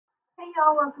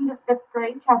y'all, welcome to 5th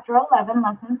grade, chapter 11,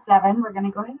 lesson 7. We're going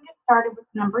to go ahead and get started with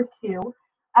number 2.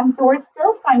 So we're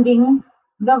still finding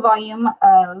the volume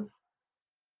of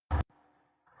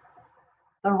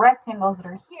the rectangles that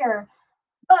are here,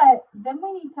 but then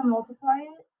we need to multiply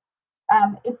it.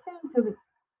 It's saying so that,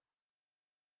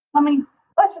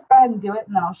 let's just go ahead and do it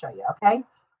and then I'll show you, okay?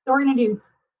 So we're going to do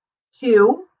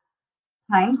 2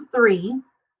 times 3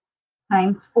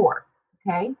 times 4,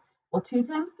 okay? Well, 2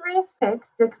 times 3 is 6,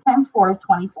 6 times 4 is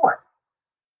 24,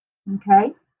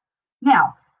 okay?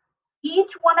 Now,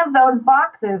 each one of those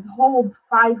boxes holds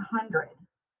 500.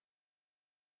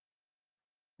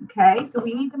 Okay, so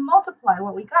we need to multiply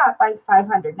what we got by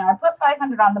 500. Now I put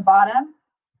 500 on the bottom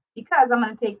because I'm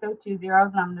going to take those 2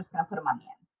 zeros and I'm just going to put them on the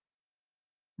end.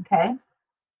 Okay,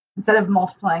 instead of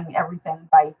multiplying everything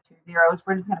by 2 zeros,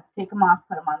 we're just going to take them off,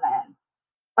 put them on the end.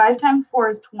 5 times 4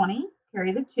 is 20,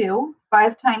 carry the 2.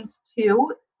 5 times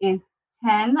 2 is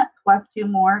 10, plus 2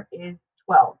 more is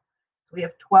 12. So we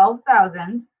have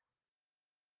 12,000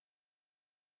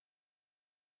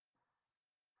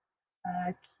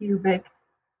 cubic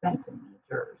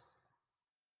centimeters.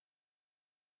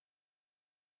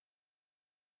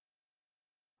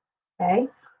 Okay,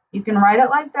 you can write it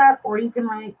like that, or you can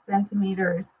write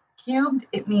centimeters cubed.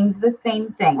 It means the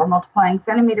same thing. We're multiplying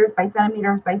centimeters by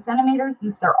centimeters by centimeters.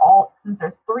 Since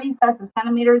there's 3 sets of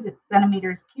centimeters, it's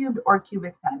centimeters cubed or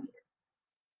cubic centimeters.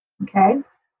 Okay.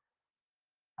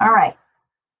 All right.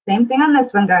 Same thing on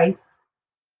this one, guys.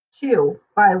 2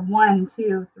 by 1,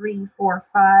 2, 3, 4,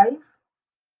 5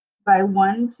 by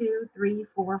 1, 2, 3,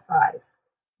 4, 5.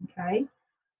 Okay.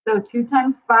 So 2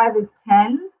 times 5 is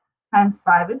 10, times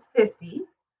 5 is 50.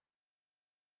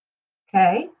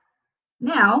 Okay.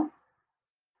 Now,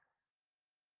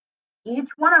 each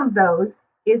one of those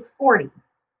is 40.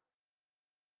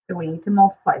 So we need to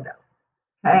multiply those.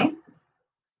 Okay.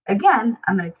 Again,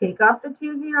 I'm going to take off the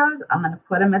 2 zeros. I'm going to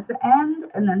put them at the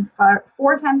end. And then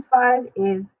 4 times 5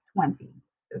 is 20.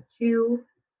 So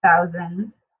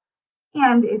 2,000.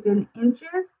 And it's in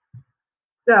inches.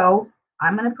 So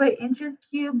I'm going to put inches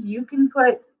cubed. You can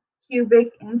put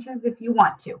cubic inches if you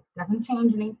want to. Doesn't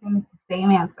change anything. It's the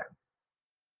same answer.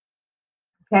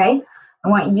 Okay. I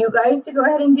want you guys to go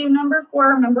ahead and do number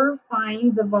 4. Remember,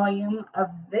 find the volume of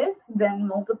this, then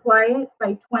multiply it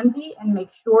by 20 and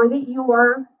make sure that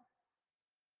your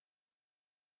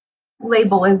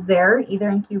label is there, either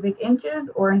in cubic inches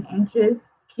or in inches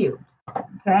cubed.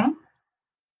 Okay.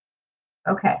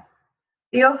 Okay.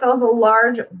 Theo fills a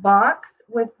large box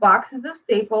with boxes of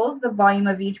staples. The volume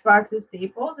of each box of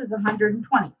staples is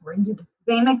 120. So we're going to do the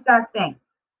same exact thing.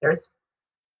 There's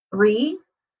 3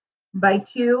 by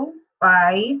 2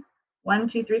 by 1,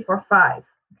 2, 3, 4, 5.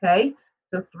 Okay,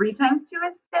 so 3 times 2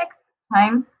 is 6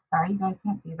 times, sorry, you guys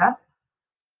can't see that.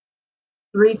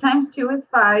 3 times 2 is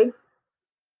 5.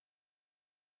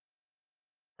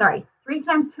 Sorry, 3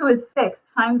 times 2 is 6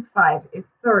 times 5 is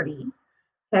 30.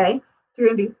 Okay, so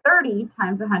you're going to do 30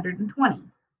 times 120.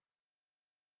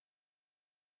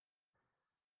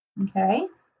 Okay,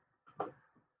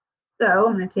 so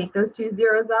I'm going to take those 2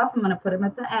 zeros off. I'm going to put them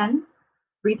at the end.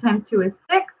 3 times 2 is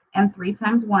 6, and 3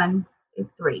 times 1 is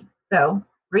 3. So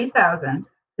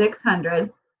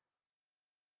 3,600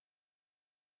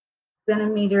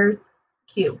 centimeters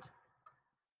cubed.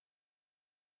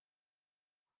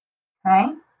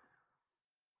 Okay.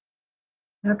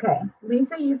 Okay.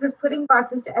 Lisa uses pudding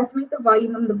boxes to estimate the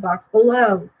volume of the box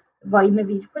below. The volume of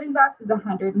each pudding box is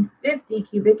 150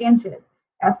 cubic inches.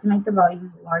 Estimate the volume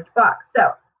of the large box.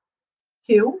 So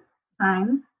 2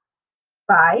 times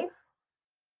 5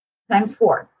 times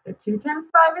 4. So 2 times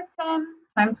 5 is 10,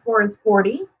 times 4 is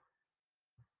 40.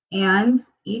 And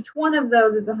each one of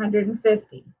those is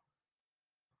 150.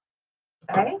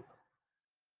 Okay.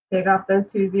 Take off those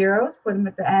 2 zeros, put them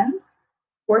at the end.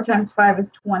 4 times 5 is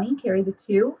 20, carry the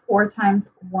 2. 4 times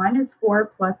 1 is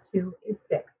 4, plus 2 is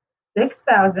 6.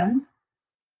 6,000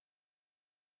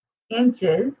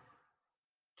 inches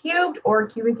cubed or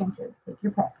cubic inches. Take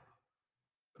your pick.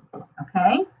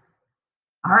 Okay?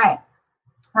 All right.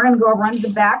 We're going to go over onto the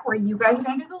back where you guys are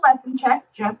going to do the lesson check,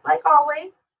 just like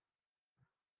always.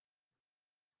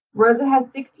 Rosa has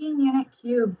 16 unit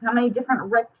cubes. How many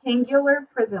different rectangular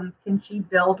prisms can she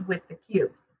build with the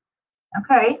cubes?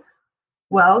 Okay.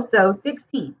 Well, so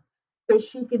 16. So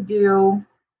she could do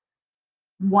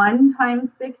 1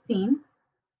 times 16.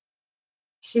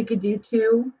 She could do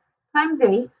 2 times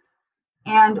 8.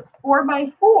 And 4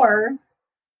 by 4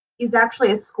 is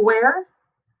actually a square,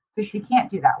 so she can't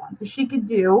do that one. So she could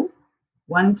do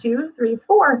 1, 2, 3,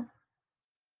 4.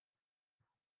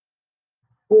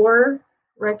 4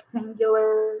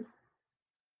 rectangular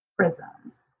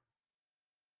prisms.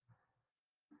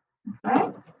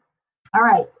 Okay. All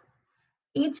right.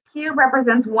 Each cube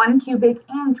represents 1 cubic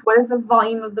inch. What is the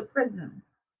volume of the prism?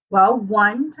 Well,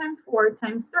 1 times 4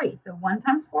 times 3. So 1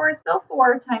 times 4 is still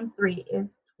 4 times 3 is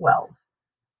 12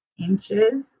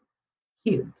 inches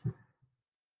cubed.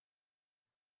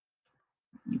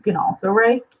 You can also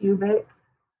write cubic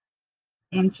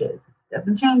inches.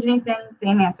 Doesn't change anything.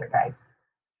 Same answer, guys.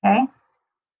 Okay.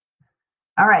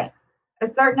 All right.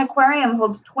 A certain aquarium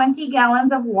holds 20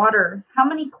 gallons of water. How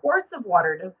many quarts of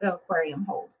water does the aquarium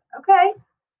hold? Okay.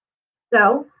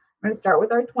 So we're going to start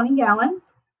with our 20 gallons.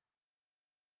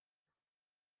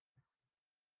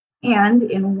 And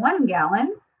in 1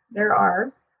 gallon, there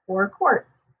are 4 quarts.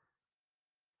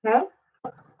 Okay.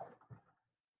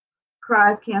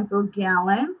 Cross cancel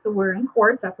gallons. So we're in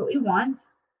quarts. That's what we want.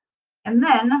 And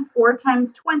then 4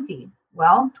 times 20.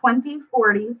 Well, 20,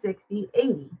 40, 60,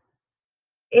 80.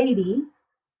 80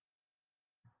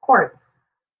 quarts.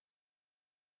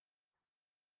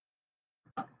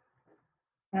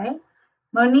 Okay.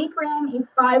 Monique ran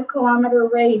a 5-kilometer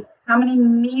race. How many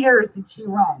meters did she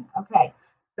run? Okay.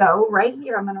 So right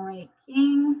here, I'm going to write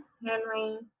King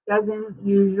Henry doesn't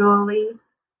usually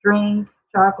drink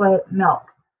chocolate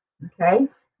milk. Okay.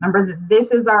 Remember that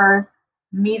this is our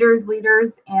meters,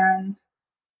 liters, and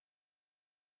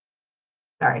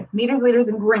meters, liters,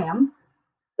 and grams.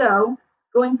 So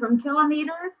going from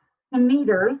kilometers to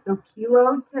meters, so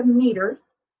kilo to meters,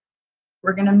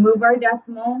 we're going to move our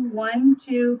decimal 1,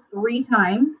 2, 3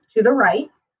 times to the right.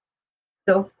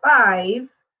 So 5,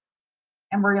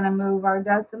 and we're going to move our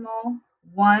decimal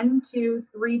 1, 2,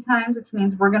 3 times, which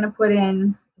means we're going to put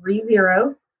in 3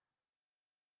 zeros.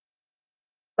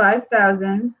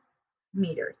 5,000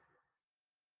 meters.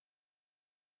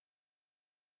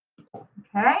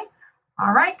 Okay.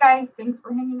 All right, guys. Thanks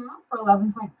for hanging out for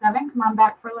 11.7. Come on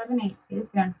back for 11.8. See you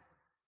soon.